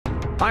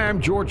Hi,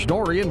 I'm George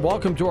Norrie, and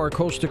welcome to our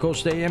Coast to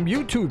Coast AM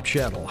YouTube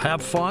channel.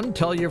 Have fun,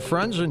 tell your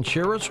friends, and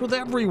share us with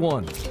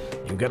everyone.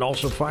 You can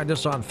also find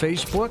us on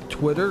Facebook,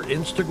 Twitter,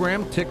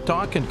 Instagram,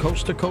 TikTok, and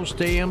Coast to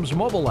Coast AM's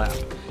mobile app.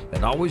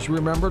 And always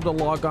remember to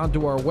log on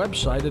to our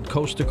website at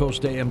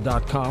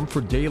coasttocoastam.com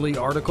for daily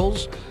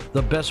articles,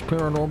 the best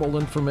paranormal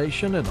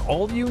information, and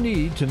all you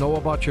need to know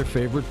about your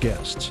favorite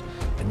guests.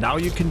 And now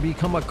you can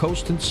become a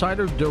Coast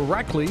Insider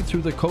directly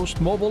through the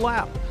Coast mobile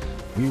app.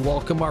 We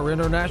welcome our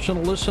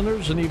international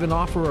listeners and even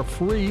offer a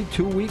free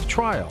 2-week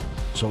trial.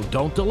 So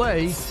don't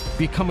delay.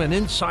 Become an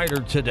insider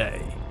today.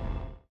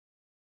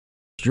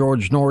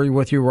 George Norrie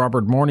with you.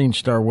 Robert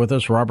Morningstar with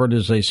us. Robert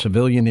is a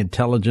civilian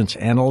intelligence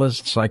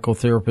analyst,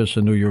 psychotherapist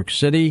in New York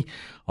City,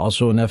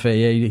 also an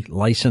FAA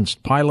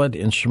licensed pilot,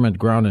 instrument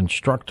ground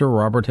instructor.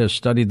 Robert has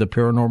studied the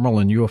paranormal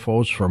and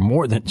UFOs for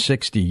more than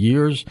 60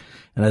 years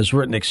and has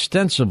written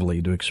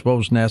extensively to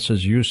expose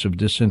NASA's use of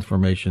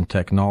disinformation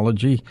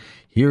technology.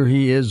 Here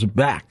he is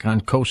back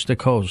on Coast to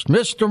Coast.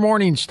 Mr.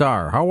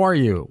 Morningstar, how are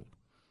you?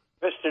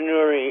 Mr.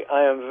 Norrie,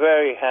 I am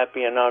very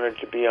happy and honored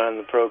to be on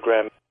the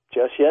program.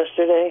 Just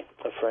yesterday,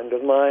 a friend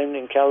of mine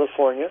in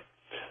California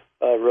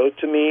wrote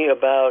to me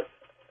about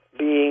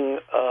being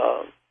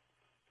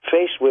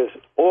faced with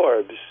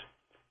orbs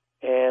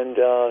and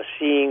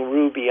seeing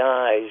ruby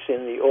eyes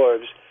in the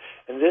orbs.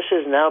 And this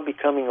is now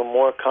becoming a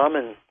more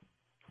common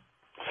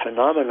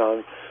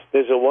phenomenon.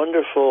 There's a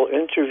wonderful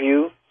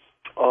interview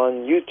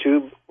on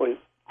YouTube with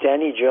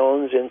Danny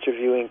Jones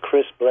interviewing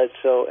Chris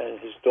Bledsoe and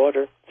his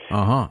daughter.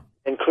 Uh-huh.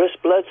 And Chris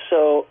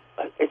Bledsoe,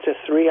 it's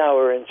a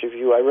 3-hour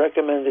interview. I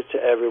recommend it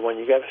to everyone.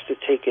 You have to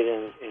take it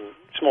in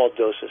small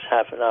doses,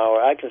 half an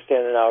hour. I can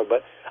stand an hour,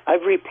 but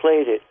I've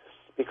replayed it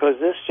because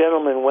this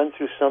gentleman went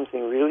through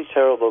something really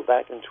terrible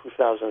back in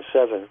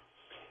 2007.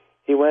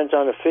 He went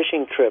on a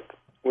fishing trip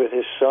with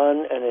his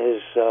son and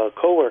his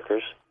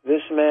coworkers.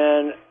 This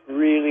man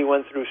really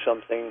went through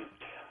something.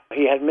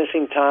 He had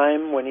missing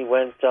time when he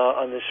went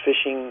on this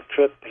fishing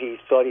trip. He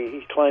thought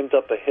he climbed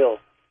up a hill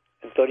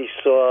and thought he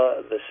saw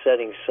the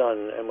setting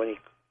sun. And when he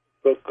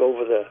looked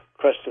over the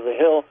crest of the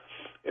hill,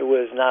 it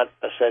was not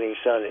a setting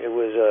sun. It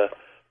was a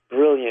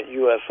brilliant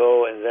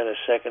UFO and then a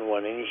second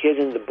one. And he hid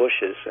in the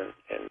bushes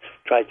and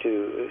tried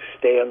to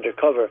stay under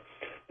cover.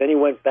 Then he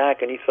went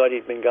back and he thought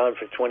he'd been gone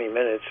for 20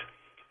 minutes.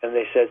 And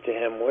they said to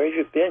him, "Where have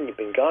you been? You've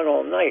been gone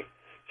all night."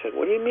 He said,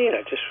 "What do you mean?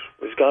 I just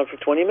was gone for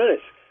 20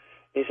 minutes.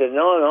 He said,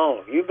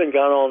 No, you've been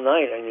gone all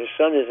night and your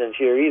son isn't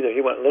here either.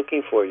 He went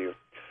looking for you."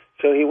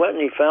 So he went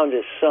and he found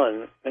his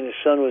son, and his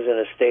son was in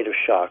a state of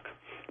shock.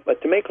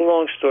 But to make a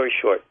long story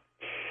short,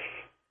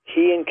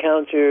 he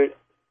encountered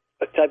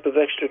a type of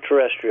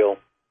extraterrestrial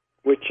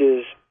which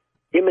is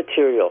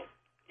immaterial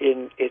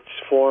in its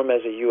form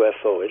as a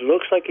UFO. It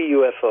looks like a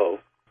UFO,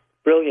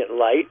 brilliant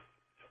light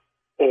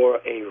or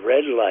a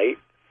red light.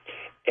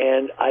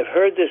 And I've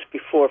heard this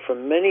before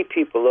from many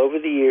people over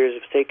the years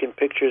who've taken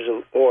pictures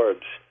of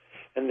orbs,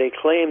 and they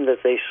claim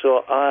that they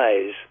saw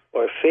eyes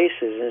or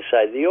faces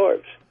inside the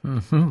orbs.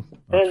 Mm-hmm.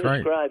 That's and right.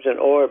 describes an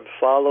orb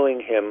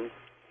following him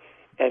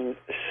and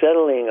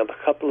settling a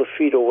couple of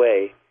feet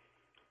away,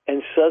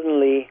 and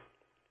suddenly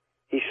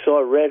he saw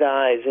red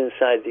eyes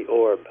inside the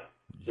orb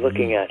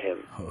looking at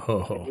him.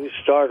 Oh. He was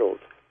startled.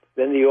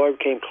 Then the orb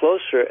came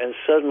closer, and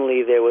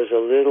suddenly there was a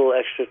little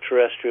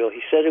extraterrestrial.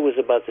 He said it was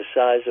about the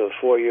size of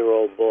a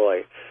 4-year-old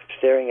boy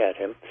staring at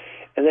him,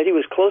 and that he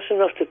was close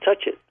enough to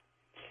touch it.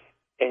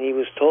 And he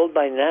was told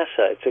by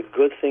NASA, it's a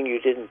good thing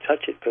you didn't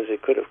touch it because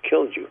it could have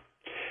killed you.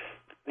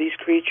 These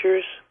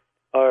creatures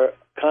are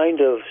kind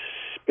of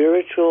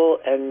spiritual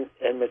and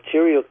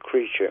material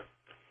creature.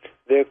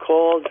 They're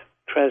called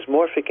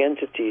transmorphic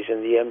entities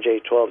in the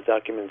MJ12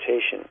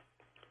 documentation.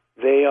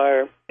 They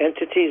are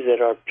entities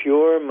that are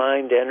pure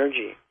mind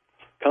energy,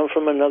 come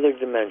from another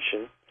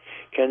dimension,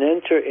 can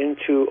enter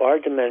into our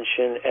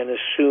dimension and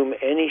assume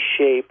any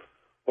shape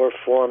or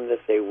form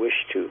that they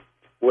wish to,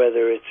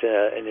 whether it's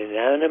an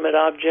inanimate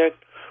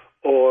object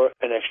or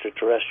an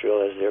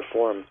extraterrestrial as their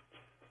form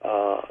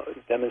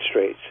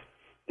demonstrates.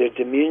 They're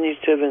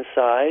diminutive in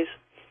size,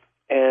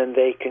 and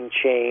they can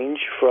change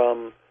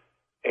from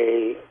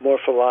a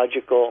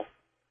morphological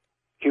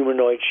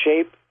humanoid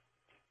shape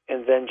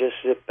and then just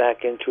zip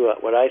back into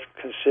what I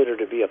consider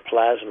to be a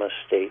plasma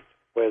state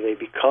where they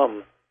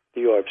become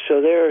the orb. So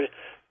there are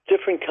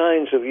different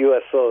kinds of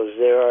UFOs.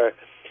 There are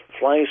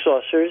flying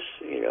saucers,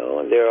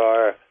 and there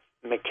are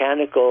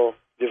mechanical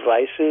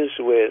devices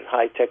with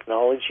high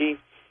technology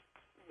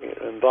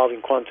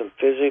involving quantum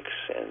physics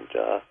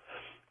and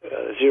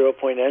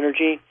zero-point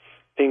energy,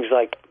 things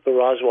like the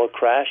Roswell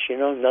crash,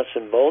 nuts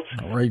and bolts.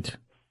 Right.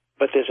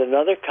 But there's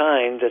another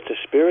kind that's a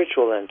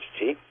spiritual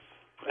entity,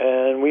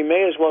 and we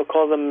may as well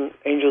call them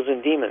angels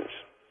and demons.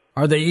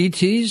 Are they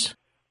E.Ts?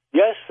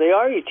 Yes, they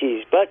are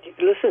E.Ts. But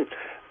listen,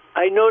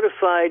 I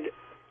notified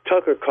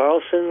Tucker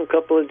Carlson a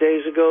couple of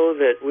days ago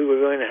that we were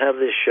going to have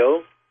this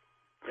show,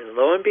 and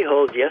lo and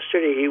behold,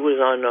 yesterday he was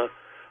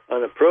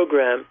on a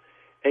program,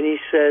 and he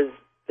said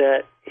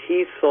that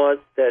he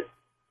thought that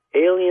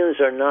aliens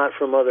are not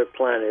from other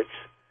planets,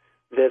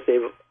 that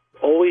they've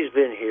always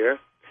been here,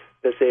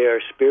 that they are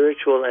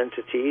spiritual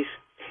entities,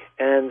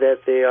 and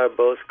that they are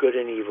both good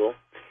and evil,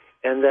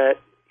 and that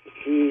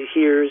he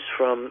hears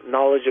from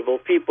knowledgeable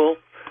people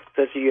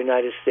that the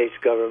United States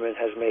government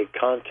has made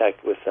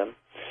contact with them,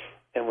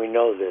 and we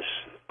know this.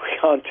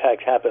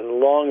 Contact happened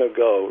long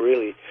ago,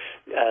 really,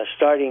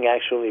 starting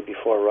actually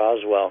before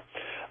Roswell.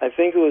 I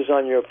think it was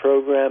on your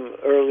program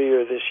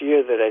earlier this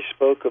year that I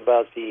spoke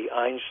about the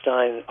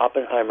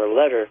Einstein-Oppenheimer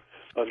letter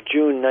of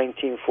June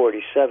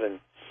 1947,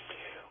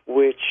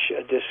 which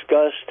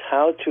discussed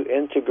how to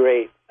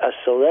integrate a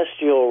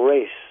celestial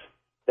race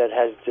that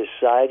has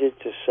decided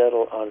to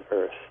settle on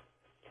Earth.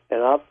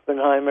 And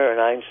Oppenheimer and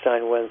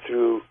Einstein went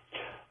through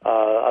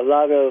a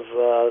lot of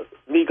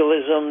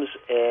legalisms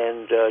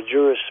and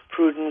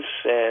jurisprudence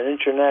and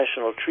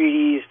international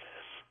treaties,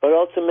 but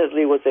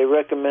ultimately what they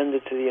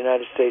recommended to the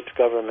United States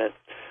government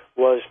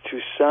was to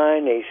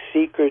sign a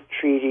secret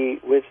treaty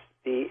with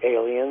the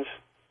aliens.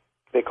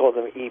 They call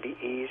them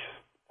E.Ts,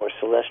 or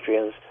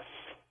Celestians,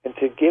 and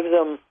to give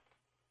them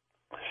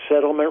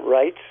settlement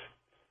rights,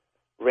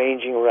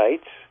 ranging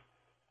rights,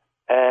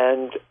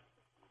 and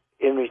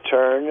in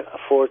return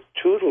for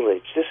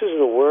tutelage. This is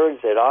the word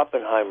that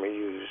Oppenheimer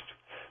used,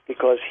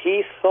 because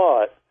he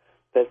thought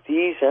that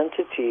these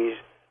entities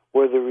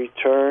were the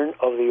return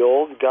of the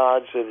old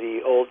gods of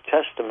the Old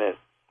Testament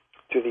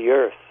to the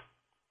earth.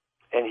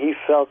 And he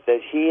felt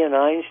that he and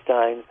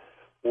Einstein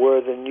were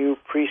the new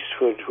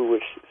priesthood who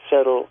would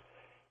settle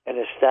and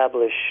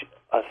establish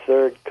a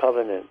third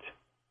covenant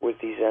with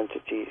these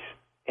entities.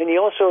 And he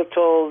also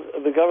told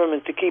the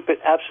government to keep it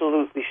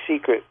absolutely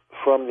secret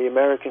from the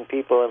American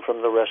people and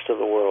from the rest of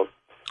the world.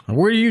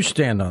 Where do you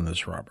stand on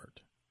this, Robert?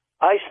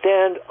 I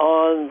stand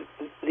on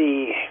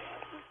the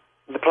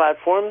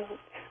platform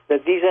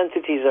that these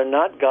entities are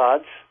not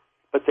gods,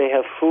 but they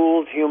have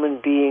fooled human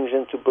beings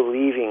into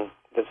believing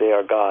that they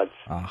are gods.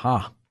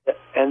 Aha.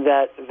 And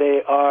that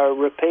they are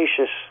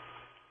rapacious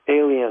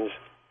aliens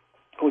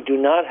who do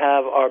not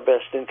have our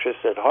best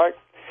interests at heart,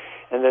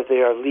 and that they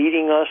are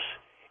leading us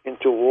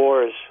into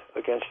wars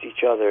against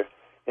each other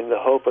in the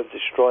hope of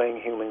destroying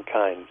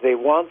humankind. They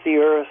want the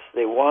earth,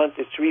 they want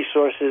its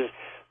resources,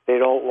 they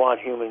don't want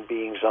human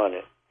beings on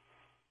it.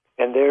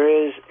 And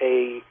there is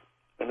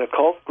an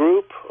occult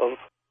group of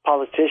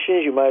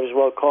politicians, you might as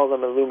well call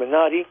them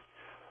Illuminati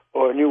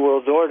or New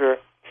World Order,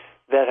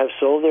 that have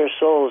sold their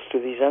souls to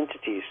these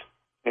entities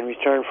in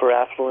return for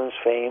affluence,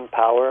 fame,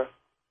 power,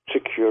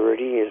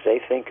 security, as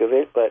they think of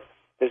it, but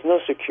there's no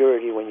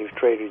security when you've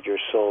traded your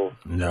soul.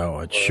 No,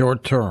 it's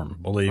short term,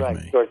 believe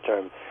me. Short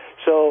term.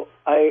 So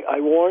I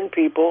warn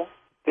people,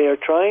 they are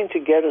trying to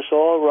get us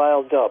all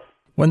riled up.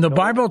 When the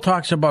Bible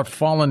talks about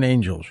fallen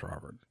angels,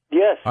 Robert,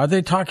 yes, are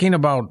they talking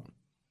about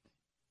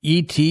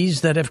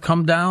E.Ts that have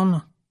come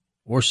down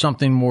or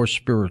something more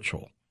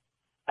spiritual?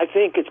 I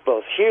think it's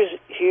both. Here's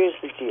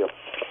the deal.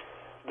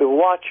 The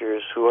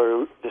Watchers, who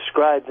are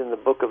described in the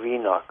book of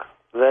Enoch,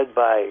 led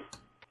by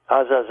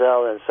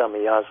Azazel and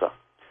Samayaza,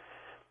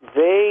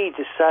 they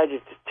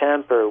decided to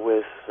tamper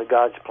with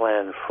God's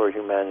plan for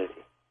humanity.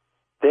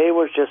 They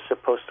were just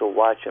supposed to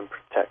watch and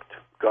protect,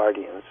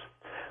 guardians.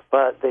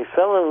 But they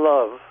fell in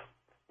love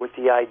with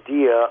the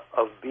idea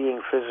of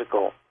being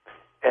physical,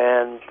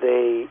 and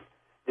they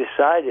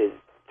decided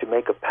to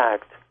make a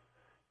pact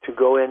to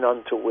go in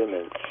unto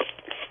women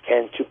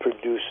and to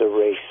produce a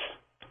race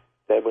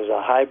that was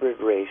a hybrid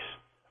race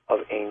of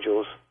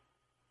angels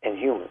and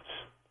humans.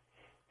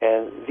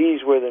 And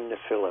these were the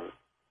Nephilim.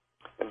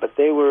 But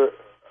they were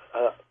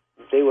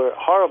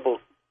horrible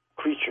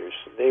creatures.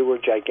 They were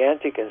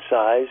gigantic in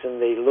size,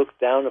 and they looked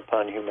down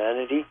upon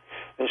humanity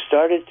and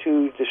started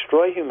to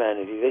destroy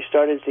humanity. They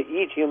started to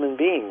eat human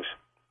beings.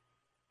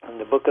 And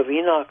the book of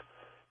Enoch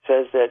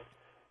says that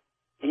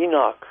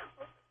Enoch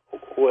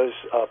was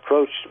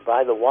approached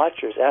by the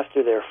Watchers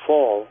after their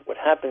fall. What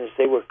happened is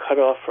they were cut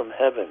off from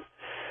heaven.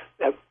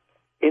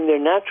 In their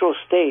natural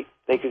state,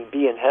 they could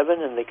be in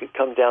heaven and they could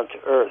come down to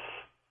earth,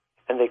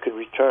 and they could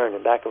return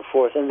and back and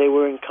forth, and they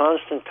were in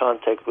constant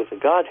contact with the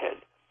Godhead.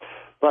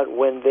 But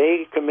when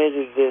they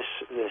committed this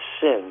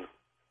sin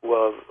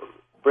of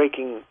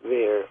breaking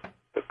the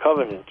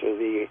covenant or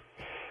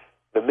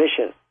the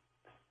mission,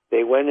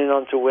 they went in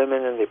unto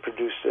women and they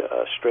produced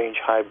a strange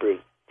hybrid.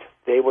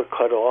 They were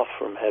cut off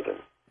from heaven.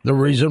 The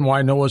reason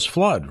why Noah's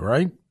flood,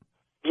 right?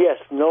 Yes,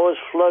 Noah's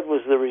flood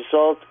was the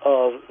result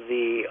of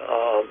the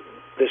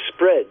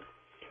spread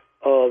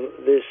of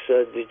this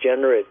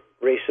degenerate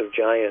race of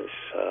giants,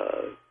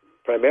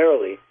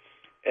 primarily,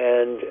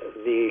 and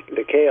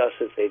the chaos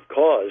that they'd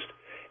caused.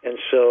 And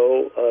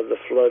so the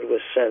flood was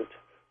sent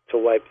to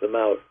wipe them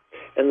out.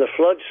 And the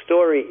flood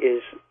story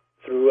is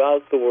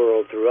throughout the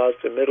world, throughout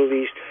the Middle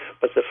East,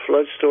 but the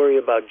flood story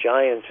about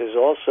giants is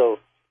also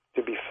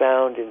to be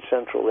found in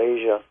Central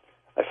Asia.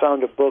 I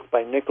found a book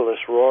by Nicholas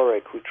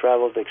Roerich, who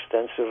traveled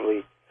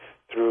extensively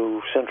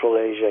through Central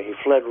Asia. He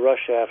fled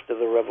Russia after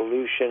the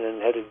revolution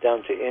and headed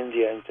down to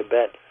India and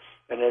Tibet.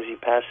 And as he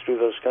passed through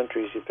those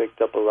countries, he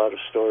picked up a lot of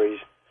stories.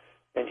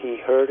 And he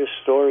heard a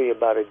story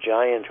about a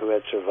giant who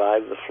had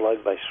survived the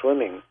flood by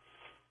swimming.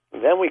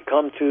 And then we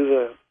come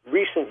to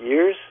recent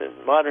years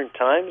and modern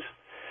times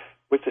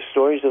with the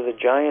stories of the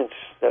giants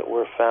that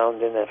were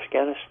found in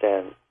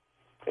Afghanistan.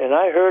 And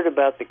I heard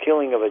about the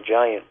killing of a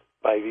giant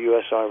by the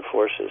U.S. Armed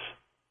Forces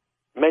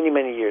many,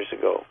 many years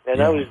ago,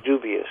 and I was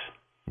dubious.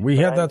 We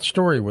had that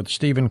story with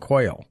Stephen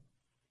Quayle.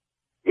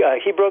 Yeah,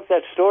 he broke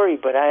that story,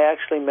 but I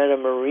actually met a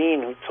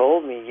Marine who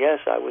told me, yes,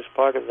 I was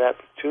part of that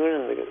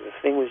platoon, and the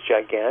thing was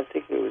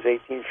gigantic. It was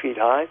 18 feet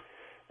high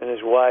and as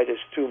wide as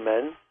two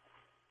men,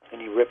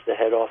 and he ripped the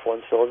head off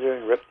one soldier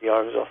and ripped the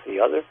arms off the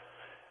other,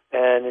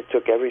 and it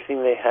took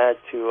everything they had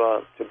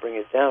to bring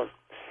it down.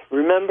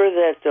 Remember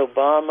that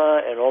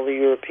Obama and all the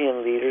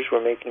European leaders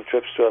were making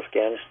trips to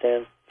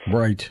Afghanistan?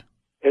 Right.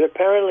 It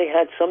apparently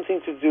had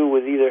something to do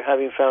with either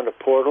having found a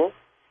portal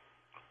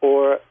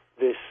or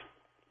this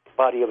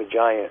body of a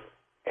giant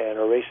and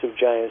a race of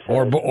giants.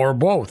 Or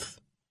both.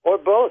 Or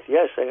both,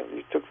 yes.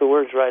 You took the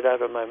words right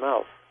out of my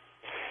mouth.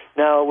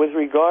 Now, with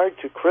regard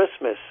to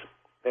Christmas,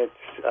 its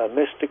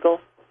mystical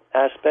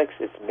aspects,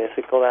 its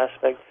mythical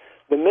aspect.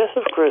 The myth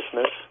of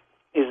Christmas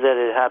is that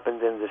it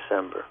happened in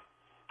December.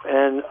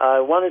 And I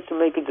wanted to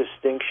make a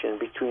distinction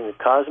between the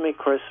cosmic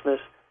Christmas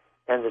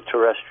and the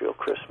terrestrial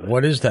Christmas.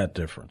 What is that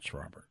difference,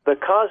 Robert? The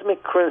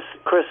cosmic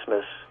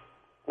Christmas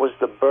was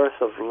the birth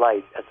of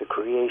light at the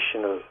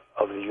creation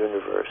of the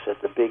universe,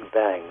 at the Big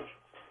Bang.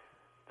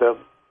 The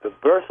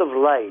birth of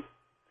light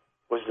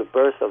was the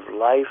birth of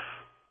life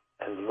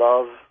and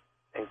love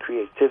and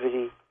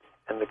creativity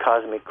and the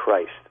cosmic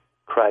Christ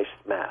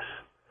Mass.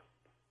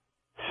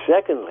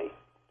 Secondly,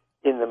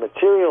 in the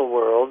material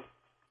world,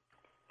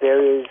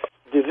 there is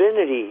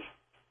divinity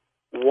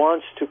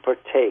wants to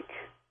partake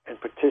and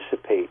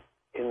participate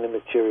in the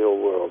material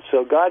world.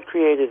 So God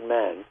created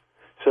man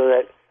so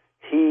that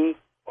he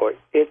or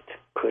it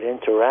could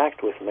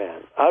interact with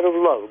man out of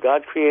love.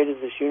 God created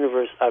this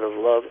universe out of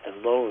love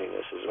and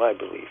loneliness, is my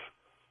belief.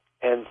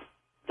 And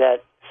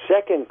that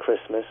second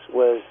Christmas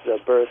was the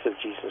birth of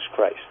Jesus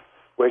Christ,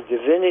 where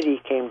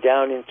divinity came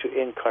down into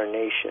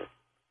incarnation.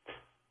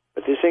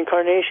 But this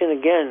incarnation,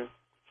 again,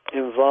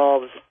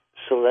 involves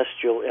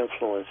celestial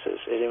influences.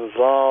 It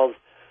involved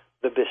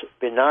the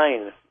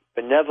benign,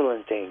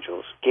 benevolent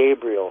angels,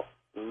 Gabriel,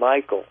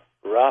 Michael,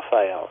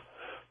 Raphael,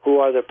 who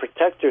are the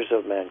protectors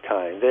of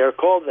mankind. They are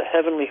called the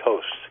heavenly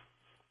hosts,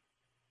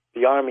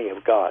 the army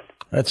of God.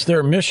 That's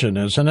their mission,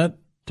 isn't it?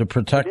 To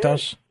protect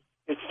us?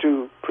 It's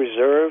to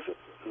preserve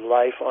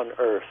life on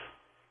earth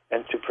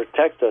and to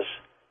protect us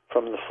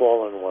from the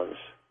fallen ones,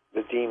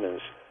 the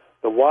demons.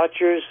 The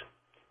Watchers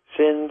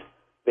sinned.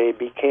 They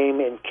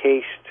became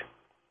encased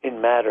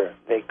in matter.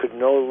 They could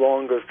no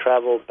longer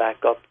travel back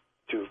up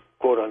to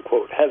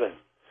quote-unquote heaven.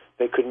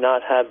 They could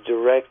not have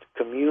direct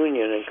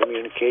communion and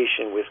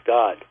communication with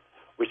God,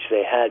 which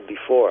they had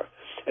before.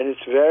 And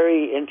it's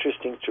very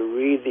interesting to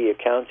read the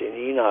account in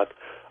Enoch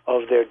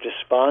of their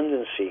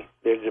despondency,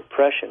 their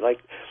depression, like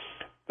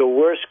the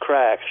worst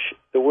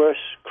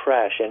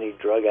crash any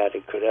drug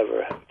addict could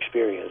ever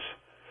experience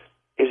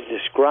is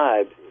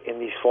described in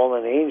these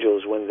fallen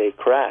angels when they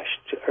crashed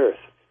to earth.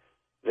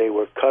 They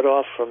were cut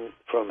off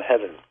from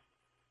heaven,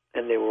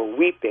 and they were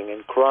weeping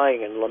and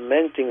crying and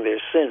lamenting their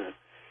sin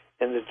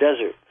in the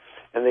desert.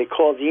 And they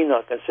called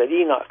Enoch and said,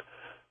 Enoch,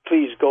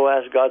 please go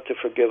ask God to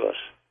forgive us.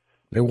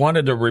 They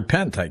wanted to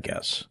repent, I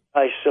guess.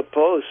 I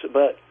suppose,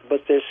 but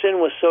their sin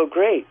was so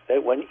great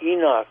that when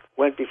Enoch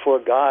went before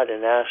God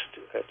and asked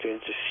to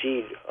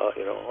intercede,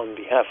 on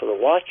behalf of the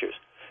Watchers,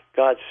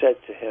 God said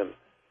to him,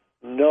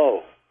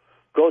 "No,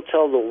 go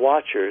tell the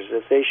Watchers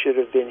that they should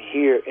have been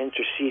here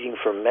interceding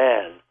for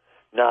man,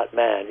 not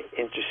man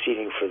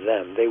interceding for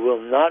them. They will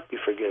not be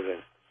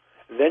forgiven."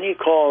 And then he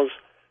calls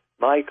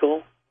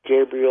Michael,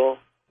 Gabriel,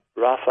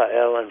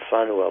 Raphael, and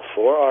Phanuel,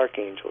 4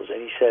 archangels,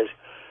 and he says,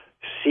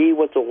 "See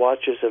what the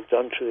Watchers have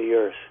done to the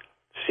earth.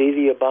 See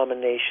the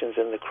abominations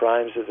and the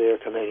crimes that they are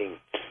committing.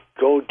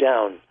 Go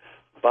down,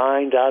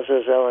 bind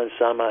Azazel and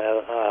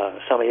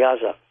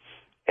Samayaza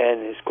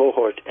and his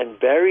cohort, and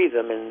bury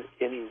them in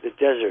the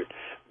desert.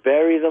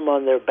 Bury them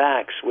on their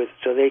backs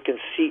so they can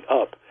see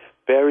up.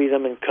 Bury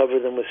them and cover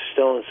them with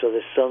stones so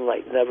the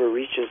sunlight never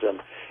reaches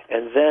them.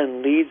 And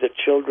then lead the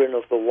children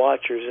of the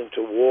Watchers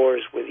into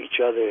wars with each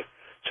other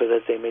so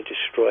that they may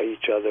destroy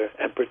each other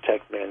and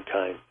protect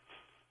mankind."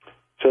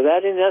 So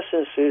that, in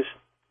essence, is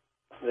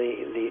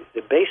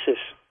the basis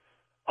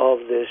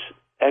of this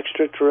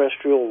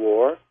extraterrestrial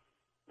war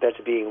that's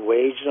being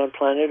waged on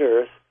planet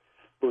Earth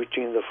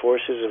between the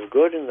forces of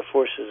good and the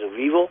forces of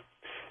evil.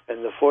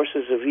 And the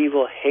forces of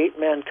evil hate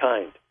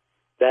mankind.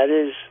 That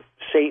is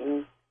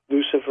Satan,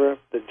 Lucifer,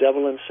 the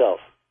devil himself.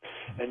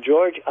 And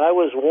George, I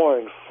was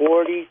warned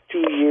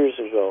 42 years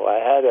ago. I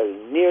had a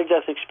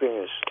near-death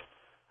experience.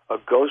 A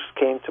ghost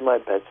came to my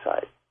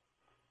bedside,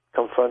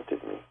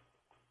 confronted me,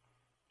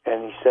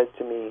 and he said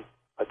to me,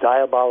 "A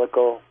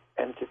diabolical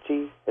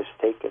entity has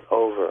taken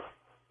over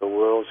the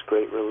world's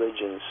great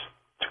religions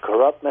to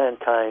corrupt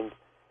mankind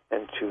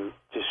and to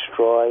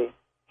destroy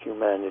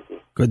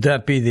humanity." Could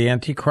that be the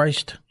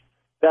Antichrist?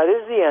 That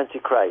is the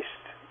Antichrist.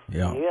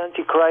 Yeah. The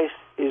Antichrist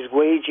is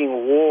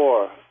waging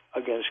war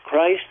against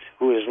Christ,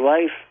 who is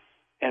life,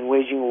 and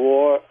waging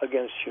war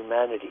against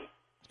humanity.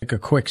 Take a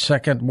quick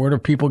second. Where do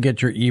people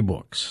get your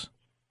ebooks?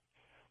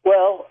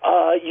 Well,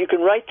 you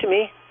can write to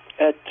me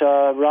at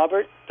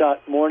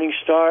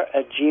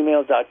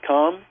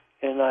robert.morningstar@gmail.com,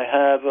 and I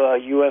have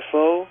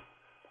UFO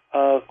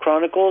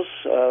Chronicles,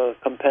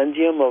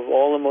 compendium of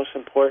all the most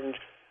important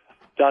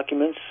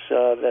documents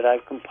that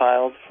I've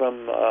compiled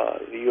from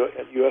the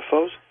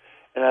UFOs.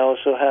 And I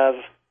also have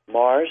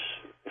Mars,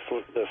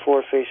 the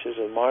Four Faces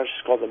of Mars.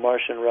 It's called the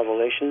Martian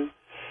Revelation.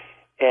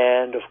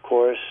 And, of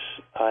course,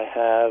 I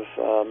have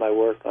my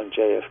work on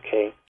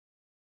JFK.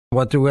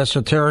 What do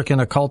esoteric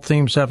and occult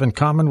themes have in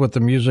common with the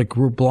music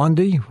group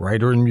Blondie?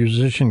 Writer and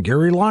musician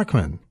Gary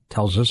Lachman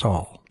tells us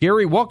all.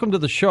 Gary, welcome to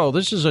the show.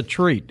 This is a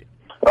treat.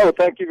 Oh,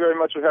 thank you very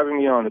much for having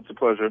me on. It's a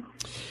pleasure.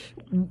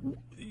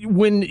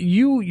 When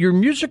your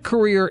music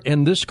career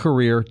and this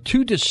career,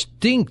 two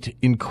distinct,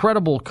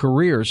 incredible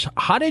careers,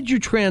 how did you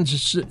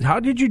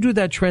do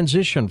that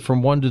transition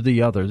from one to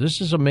the other? This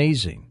is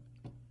amazing.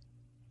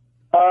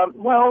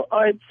 Well,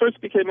 I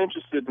first became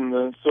interested in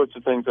the sorts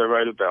of things I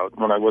write about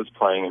when I was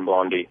playing in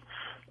Blondie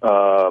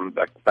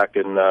back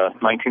in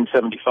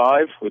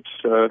 1975, which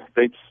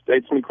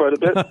dates me quite a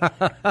bit.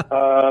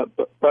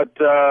 but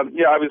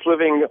I was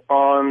living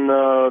on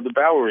the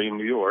Bowery in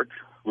New York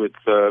with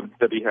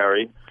Debbie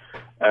Harry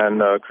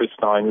and Chris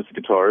Stein was the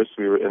guitarist.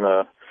 We were in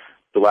a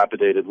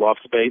dilapidated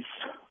loft space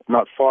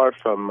not far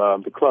from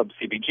the club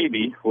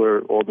CBGB,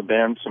 where all the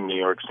bands from New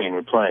York scene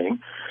were playing.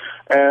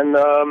 And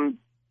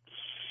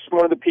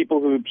one of the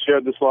people who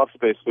shared this loft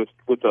space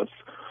with us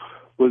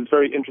was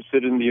very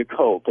interested in the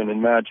occult and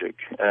in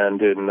magic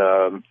and in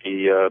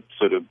the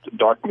sort of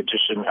dark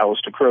magician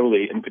Aleister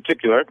Crowley in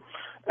particular.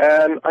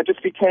 And I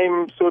just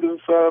became sort of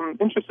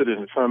interested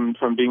in it from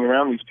being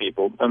around these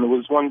people. And there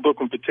was one book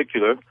in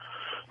particular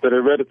that I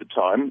read at the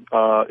time.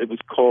 It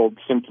was called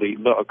simply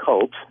The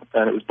Occult,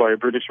 and it was by a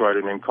British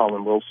writer named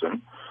Colin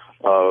Wilson,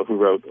 who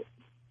wrote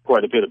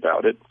quite a bit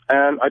about it.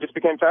 And I just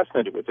became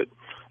fascinated with it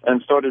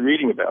and started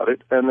reading about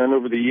it. And then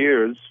over the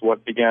years,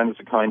 what began as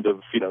a kind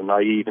of,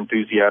 naive,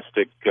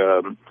 enthusiastic,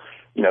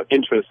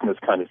 interest in this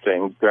kind of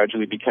thing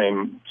gradually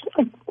became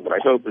what I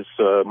hope is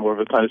more of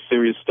a kind of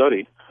serious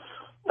study.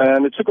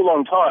 And it took a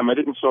long time. I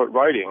didn't start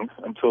writing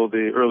until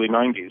the early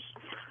 90s.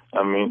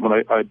 I mean, when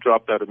I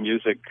dropped out of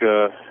music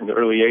in the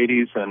early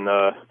 80s and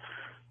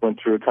went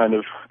through a kind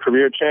of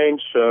career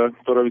change,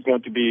 thought I was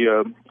going to be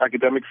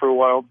academic for a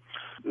while.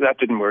 That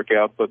didn't work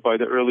out, but by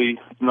the early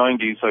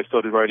 90s, I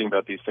started writing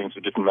about these things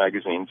for different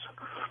magazines,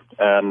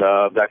 and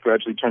that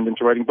gradually turned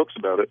into writing books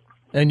about it.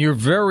 And you're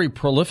very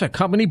prolific.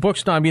 How many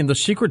books now? I mean, The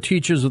Secret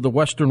Teachers of the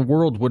Western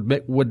World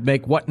would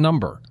make what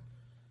number?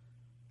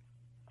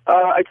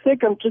 I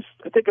think I'm just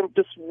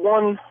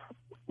one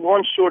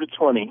short of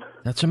 20.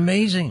 That's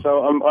amazing.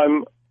 So I'm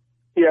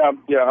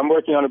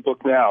working on a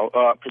book now,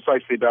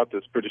 precisely about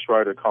this British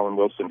writer Colin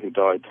Wilson, who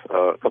died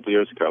a couple of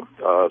years ago.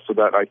 So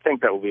that I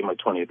think that will be my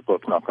 20th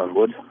book. Knock on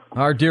wood.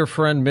 Our dear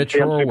friend Mitch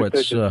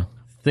Horowitz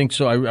thinks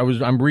so.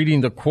 I'm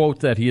reading the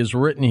quote that he has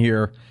written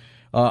here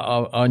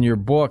on your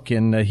book,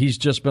 and he's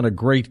just been a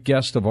great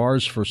guest of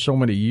ours for so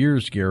many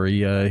years.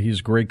 Gary, he's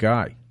a great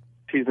guy.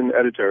 He's an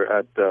editor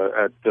at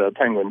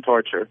Penguin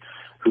Torture,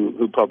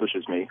 who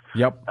publishes me.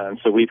 Yep. And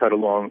so we've had a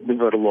long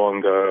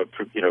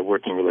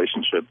working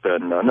relationship.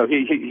 And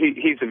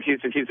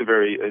he's a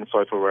very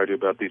insightful writer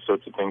about these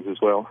sorts of things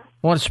as well.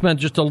 I want to spend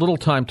just a little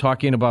time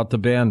talking about the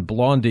band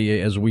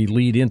Blondie as we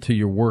lead into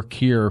your work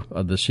here,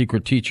 The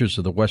Secret Teachers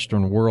of the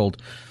Western World,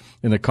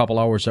 in the couple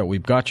hours that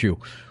we've got you.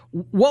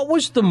 What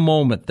was the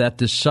moment, that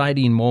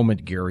deciding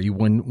moment, Gary,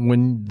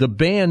 when the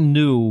band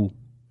knew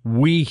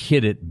we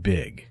hit it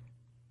big?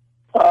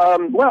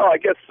 Well, I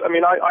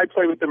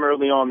played with them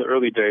early on, the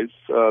early days,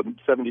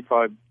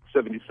 75,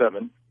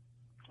 77,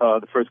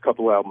 the first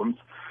couple albums.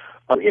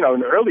 In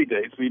the early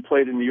days, we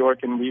played in New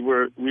York, and we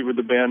were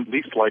the band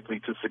least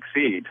likely to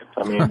succeed.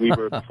 I mean, we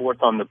were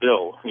fourth on the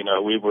bill. We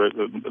were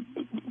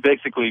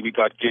basically we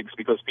got gigs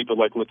because people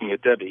like looking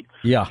at Debbie.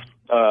 Yeah.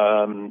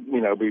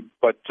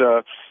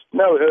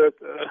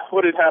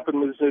 What had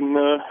happened was in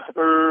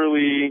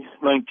early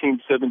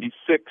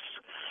 1976.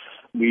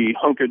 We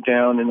hunkered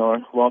down in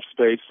our loft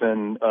space,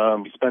 and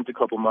we spent a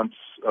couple months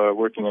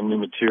working on new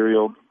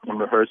material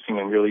and rehearsing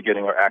and really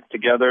getting our act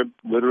together,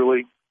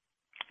 literally.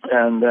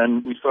 And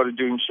then we started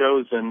doing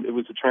shows, and it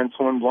was a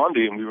transformed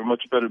Blondie, and we were a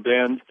much better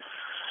band.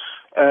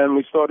 And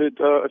we started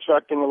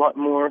attracting a lot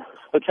more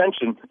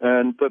attention,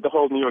 and the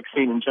whole New York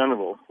scene in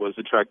general was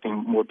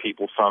attracting more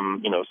people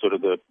from, sort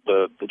of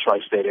the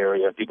tri-state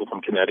area. People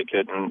from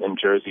Connecticut and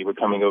Jersey were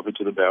coming over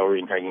to the Bowery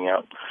and hanging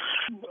out.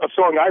 A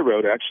song I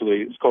wrote,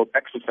 actually, is called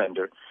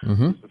Ex-Offender.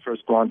 Mm-hmm. It's the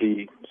first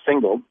Blondie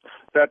single.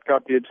 That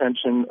got the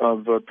attention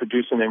of a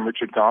producer named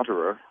Richard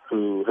Gotterer,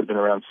 who had been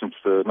around since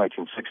the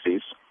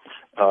 1960s.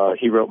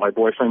 He wrote My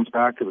Boyfriend's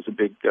Back. It was a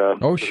big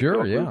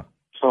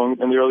song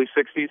in the early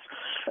 60s.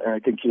 And I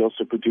think he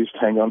also produced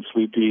Hang On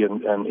Sleepy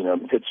and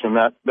hits from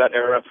that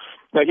era.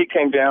 Now, he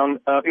came down,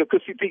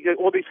 because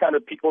all these kind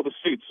of people, all the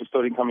suits were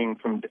starting coming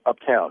from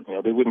uptown.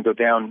 They wouldn't go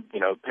down,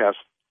 past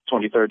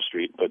 23rd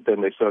Street, but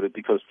then they started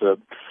because the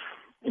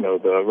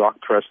the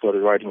rock press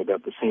started writing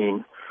about the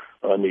scene,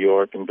 New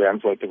York, and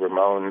bands like the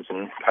Ramones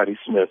and Patti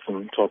Smith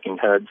and Talking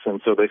Heads,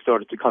 and so they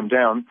started to come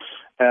down,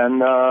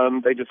 and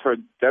they just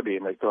heard Debbie,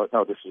 and they thought,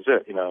 no, this was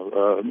it,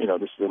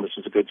 this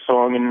is a good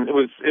song, and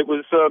it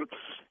was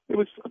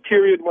a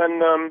period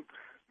when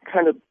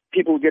kind of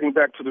people were getting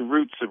back to the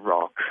roots of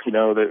rock,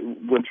 that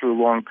went through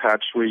a long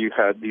patch where you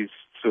had these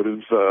sort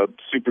of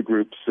super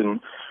groups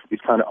and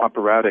these kind of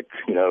operatic,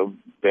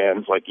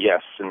 bands like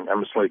Yes and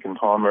Emerson, Lake and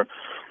Palmer.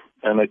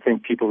 And I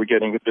think people were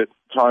getting a bit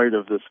tired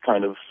of this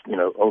kind of,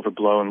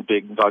 overblown,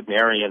 big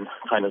Wagnerian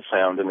kind of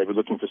sound, and they were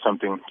looking for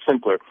something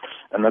simpler.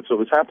 And that's what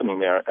was happening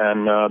there.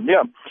 And,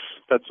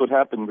 that's what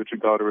happened.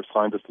 Richard Goddard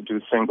assigned us to do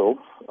a single.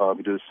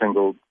 We did a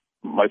single,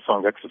 my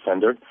song,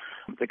 Ex-Offender.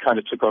 It kind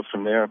of took off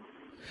from there.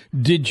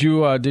 Did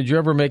you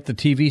ever make the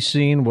TV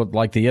scene with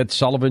like the Ed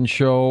Sullivan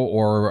Show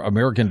or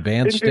American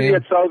Bandstand? Didn't do the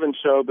Ed Sullivan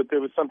Show, but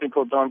there was something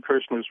called Don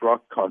Kirshner's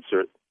Rock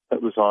Concert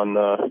that was on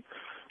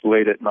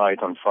late at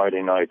night on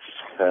Friday nights,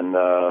 and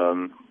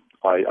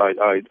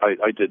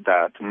I did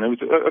that, and there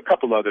was a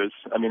couple others.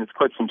 I mean, it's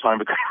quite some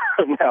time ago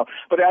now,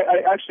 but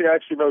I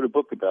actually wrote a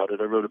book about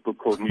it. I wrote a book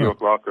called New York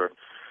Rocker: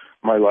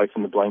 My Life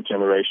in the Blank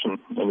Generation,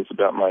 and it's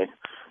about my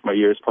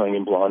years playing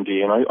in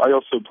Blondie, and I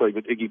also played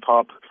with Iggy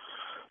Pop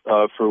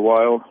for a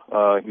while.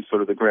 He's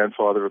sort of the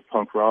grandfather of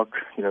punk rock.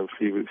 He had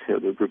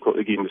a group called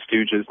Iggy and the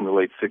Stooges in the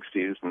late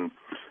 '60s, and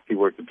he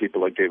worked with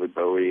people like David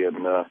Bowie,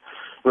 and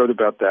wrote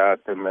about that.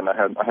 And then I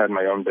had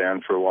my own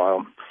band for a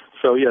while.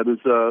 So yeah,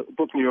 there's a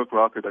book, New York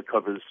Rocker, that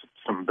covers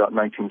from about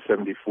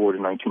 1974 to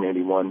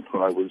 1981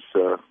 when I was,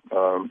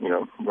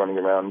 running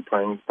around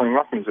playing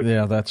rock music.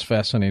 Yeah, that's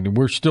fascinating.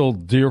 We're still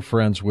dear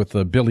friends with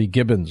Billy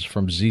Gibbons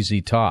from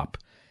ZZ Top.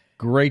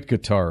 Great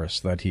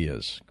guitarist that he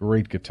is.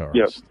 Great guitarist.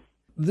 Yep.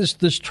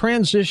 This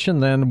transition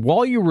then,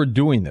 while you were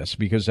doing this,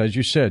 because as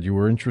you said, you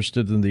were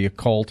interested in the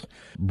occult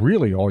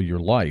really all your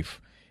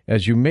life,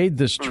 as you made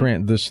this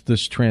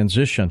this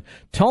transition,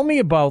 tell me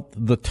about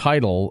the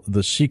title,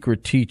 The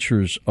Secret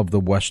Teachers of the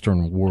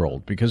Western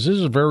World, because this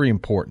is very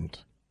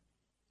important.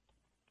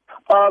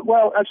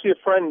 Well, actually, a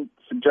friend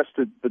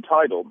suggested the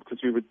title because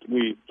she was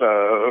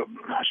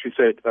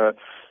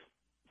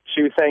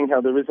saying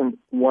how there isn't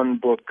one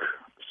book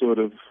sort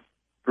of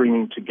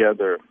bringing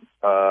together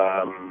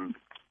the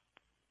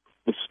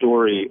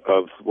story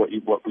of what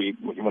you want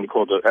to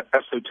call the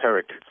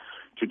esoteric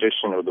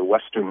tradition or the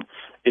Western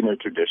inner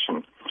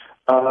tradition.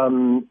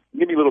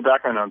 Give you a little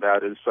background on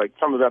that. Is like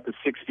from about the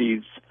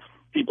 60s,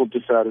 people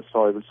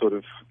dissatisfied with sort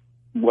of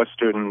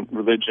Western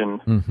religion,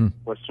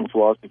 Western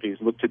philosophies,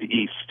 looked to the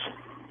East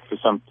for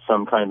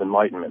some kind of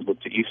enlightenment,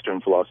 looked to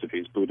Eastern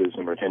philosophies,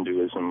 Buddhism or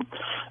Hinduism,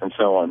 and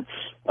so on,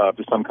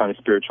 for some kind of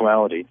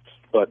spirituality.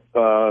 But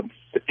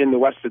in the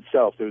West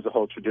itself, there's a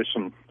whole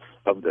tradition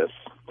of this,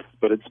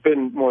 but it's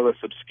been more or less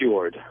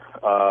obscured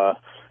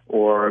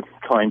or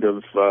kind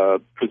of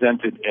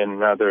presented in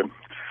rather,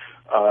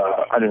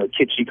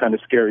 kitschy kind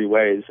of scary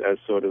ways as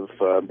sort of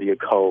the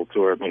occult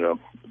or,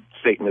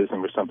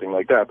 Satanism or something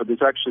like that. But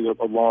there's actually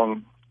a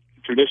long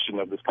tradition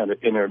of this kind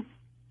of inner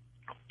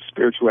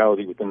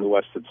spirituality within the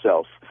West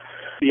itself.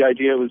 The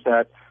idea was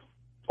that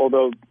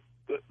although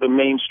the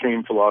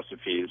mainstream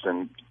philosophies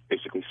and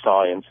basically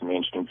science and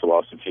mainstream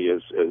philosophy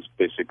is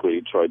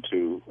basically tried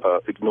to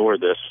ignore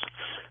this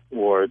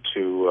or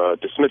to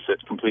dismiss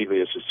it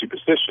completely as a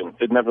superstition,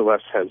 it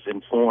nevertheless has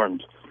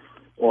informed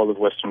all of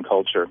Western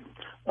culture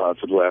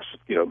for the last,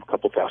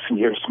 couple thousand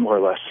years, more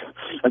or less.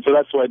 And so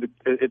that's why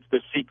it's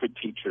the secret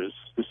teachers,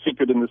 the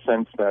secret in the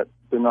sense that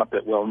they're not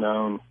that well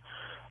known,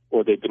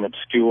 or they've been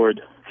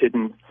obscured,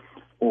 hidden,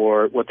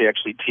 or what they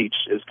actually teach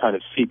is kind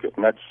of secret.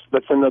 And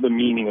that's another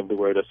meaning of the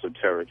word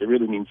esoteric. It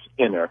really means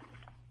inner,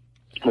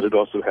 but it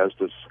also has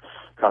this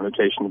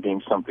connotation of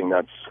being something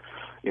that's,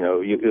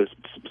 is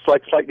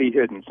slightly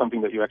hidden,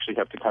 something that you actually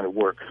have to kind of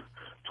work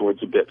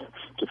towards a bit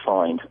to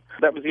find.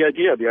 That was the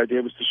idea. The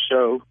idea was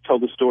to tell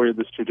the story of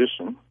this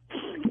tradition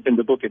in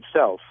the book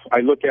itself. I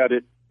look at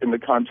it in the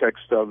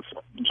context of,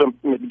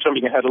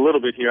 jumping ahead a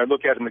little bit here, I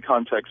look at it in the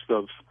context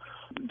of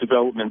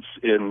developments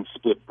in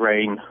split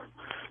brain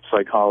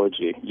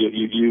psychology.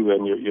 You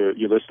and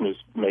your listeners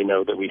may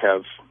know that we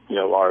have,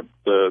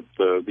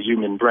 the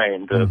human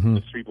brain,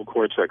 the cerebral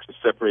cortex is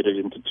separated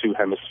into two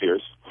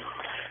hemispheres.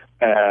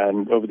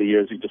 And over the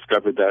years, we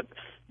discovered that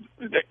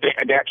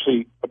they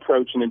actually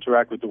approach and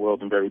interact with the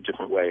world in very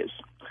different ways.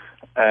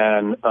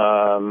 And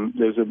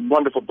there's a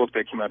wonderful book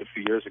that came out a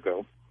few years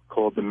ago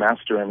called The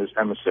Master and His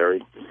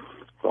Emissary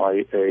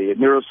by a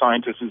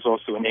neuroscientist who's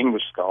also an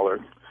English scholar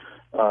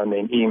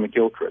named Ian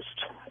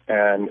McGilchrist.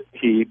 And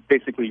he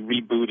basically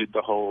rebooted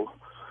the whole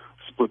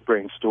split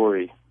brain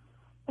story,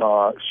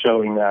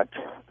 showing that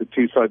the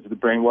two sides of the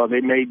brain, while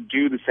they may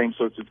do the same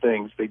sorts of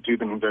things, they do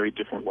them in very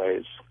different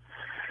ways.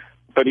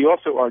 But he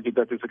also argued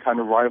that there's a kind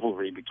of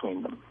rivalry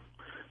between them,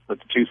 that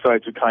the two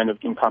sides are kind of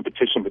in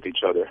competition with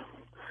each other.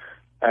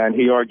 And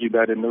he argued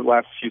that in the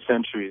last few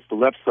centuries, the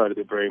left side of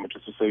the brain, which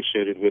is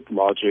associated with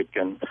logic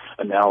and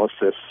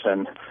analysis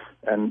and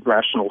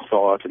rational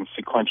thought and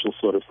sequential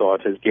sort of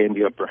thought, has gained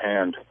the upper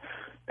hand.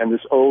 and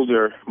this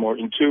older, more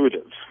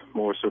intuitive,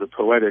 more sort of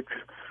poetic,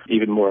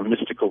 even more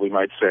mystical, we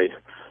might say,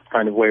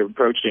 kind of way of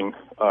approaching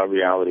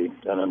reality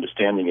and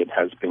understanding it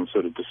has been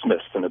sort of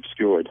dismissed and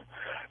obscured.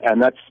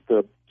 And that's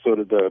the sort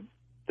of the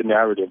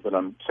narrative that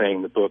I'm saying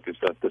in the book, is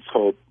that this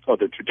whole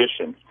other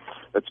tradition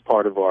that's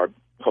part of our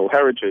whole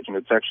heritage, and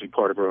it's actually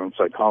part of our own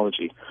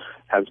psychology,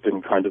 has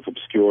been kind of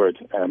obscured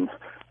and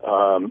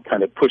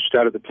kind of pushed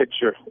out of the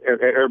picture,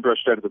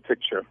 airbrushed out of the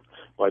picture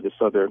by this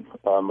other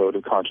mode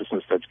of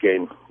consciousness that's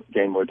gained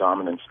more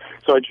dominance.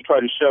 So I try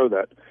to show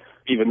that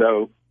even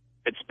though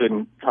it's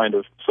been kind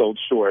of sold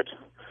short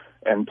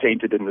and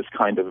painted in this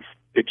kind of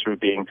picture of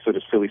being sort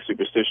of silly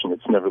superstition,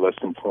 it's nevertheless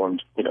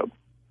informed,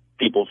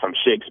 people from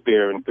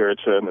Shakespeare and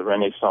Goethe and the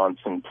Renaissance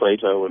and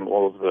Plato and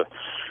all of the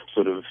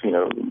sort of,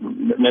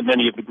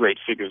 many of the great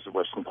figures of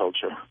Western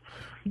culture.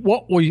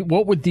 What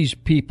would these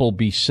people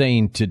be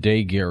saying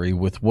today, Gary,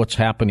 with what's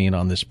happening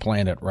on this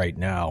planet right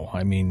now?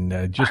 I mean,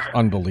 just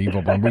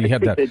unbelievable. We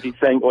had that. They'd be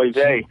saying, "Oy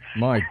vey."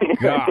 My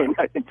God.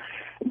 I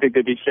think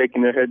they'd be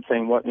shaking their head,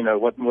 saying, "What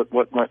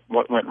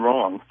went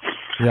wrong?"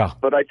 Yeah.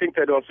 But I think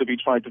they'd also be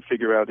trying to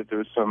figure out if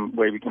there's some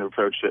way we can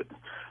approach it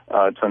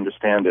to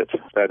understand it.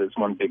 That is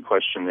one big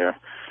question there,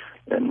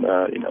 and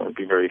it'd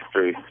be very,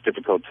 very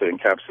difficult to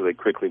encapsulate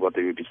quickly what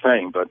they would be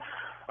saying. But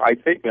I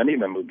think many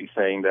of them would be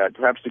saying that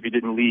perhaps if we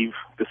didn't leave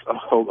this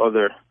whole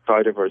other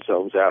side of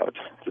ourselves out,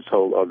 this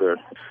whole other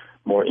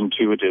more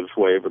intuitive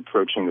way of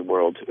approaching the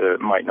world,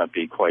 might not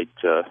be quite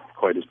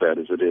as bad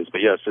as it is.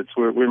 But yes,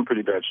 we're in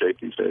pretty bad shape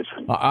these days.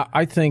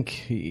 I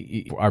think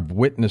I've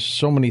witnessed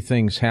so many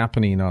things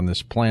happening on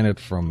this planet,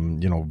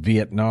 from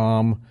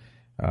Vietnam,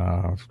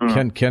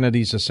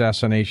 Kennedy's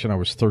assassination. I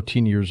was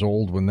 13 years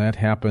old when that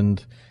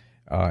happened,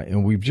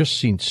 and we've just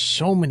seen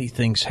so many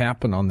things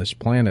happen on this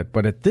planet.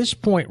 But at this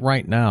point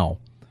right now,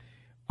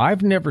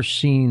 I've never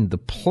seen the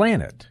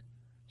planet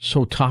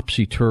so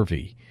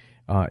topsy-turvy.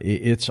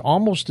 It's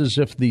almost as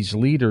if these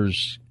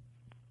leaders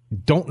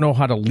don't know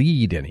how to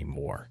lead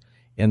anymore,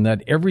 and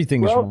that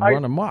everything's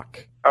run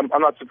amok. I'm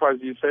not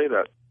surprised you say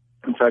that.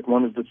 In fact,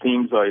 one of the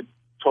themes I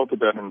talk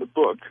about in the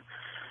book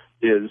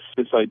is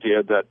this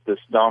idea that this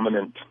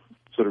dominant,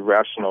 sort of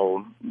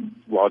rational,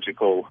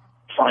 logical,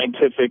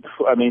 scientific,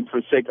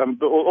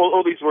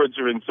 all these words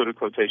are in sort of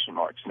quotation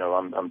marks.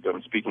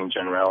 I'm speaking in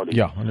generality.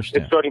 Yeah,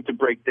 understand. It's starting to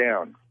break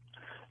down.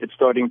 It's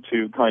starting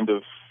to kind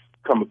of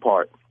come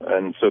apart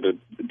and sort of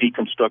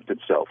deconstruct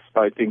itself.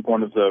 I think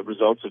one of the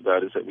results of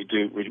that is that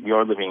we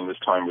are living in this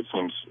time where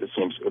it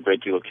seems a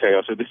great deal of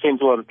chaos. Or there seems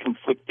a lot of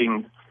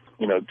conflicting,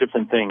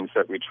 different things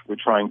that we're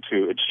trying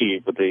to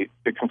achieve, but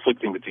they're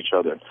conflicting with each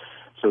other.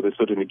 So they're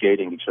sort of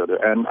negating each other.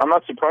 And I'm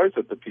not surprised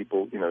that the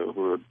people,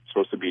 who are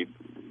supposed to be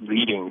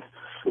leading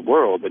the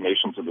world, the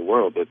nations of the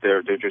world, that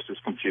they're just as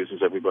confused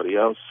as everybody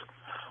else.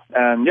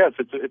 And yes,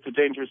 it's a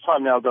dangerous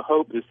time. Now, the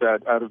hope is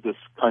that out of this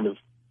kind of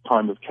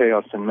time of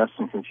chaos and mess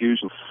and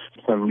confusion,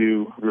 some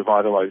new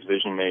revitalized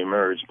vision may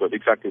emerge, but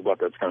exactly what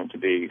that's going to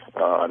be,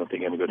 I don't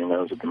think anybody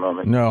knows at the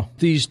moment. No.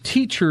 These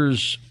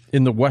teachers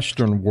in the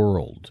Western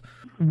world,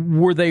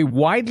 were they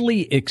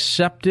widely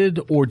accepted,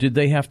 or did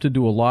they have to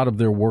do a lot of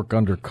their work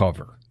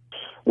undercover?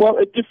 Well,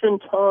 at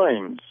different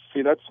times.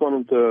 See, that's one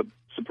of the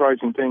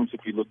surprising things,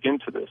 if you look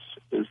into this,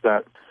 is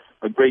that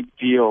a great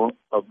deal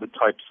of the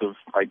types of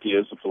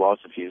ideas and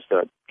philosophies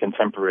that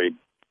contemporary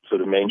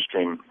sort of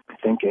mainstream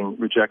thinking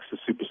rejects as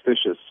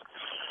superstitious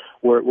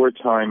were at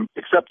time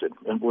accepted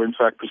and were in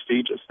fact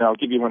prestigious. Now, I'll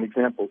give you one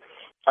example.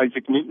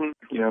 Isaac Newton,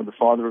 the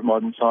father of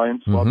modern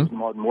science, father of the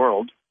modern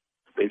world,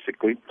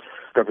 basically,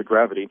 discovered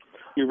gravity.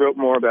 He wrote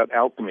more about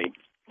alchemy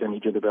than he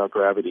did about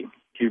gravity.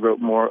 He wrote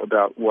more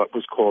about what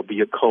was called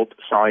the occult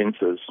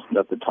sciences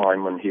at the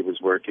time when he was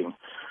working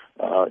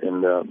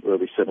in the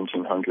early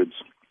 1700s.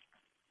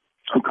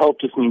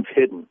 Occult just means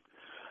hidden.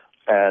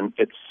 And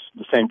it's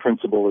the same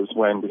principle as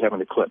when we have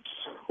an eclipse,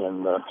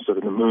 when sort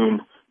of the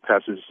moon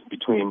passes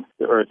between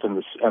the Earth and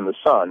the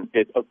sun.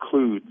 It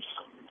occludes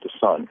the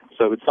sun,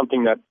 so it's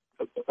something that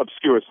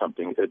obscures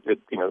something. It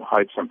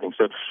hides something.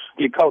 So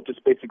the occult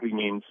just basically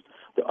means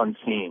the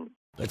unseen.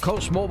 The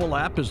Coast mobile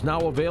app is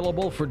now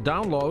available for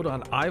download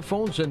on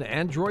iPhones and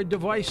Android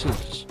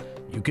devices.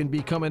 You can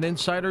become an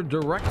insider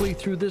directly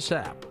through this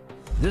app.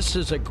 This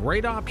is a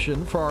great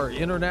option for our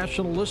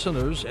international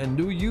listeners, and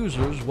new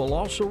users will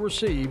also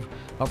receive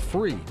a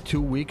free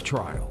 2-week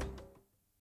trial.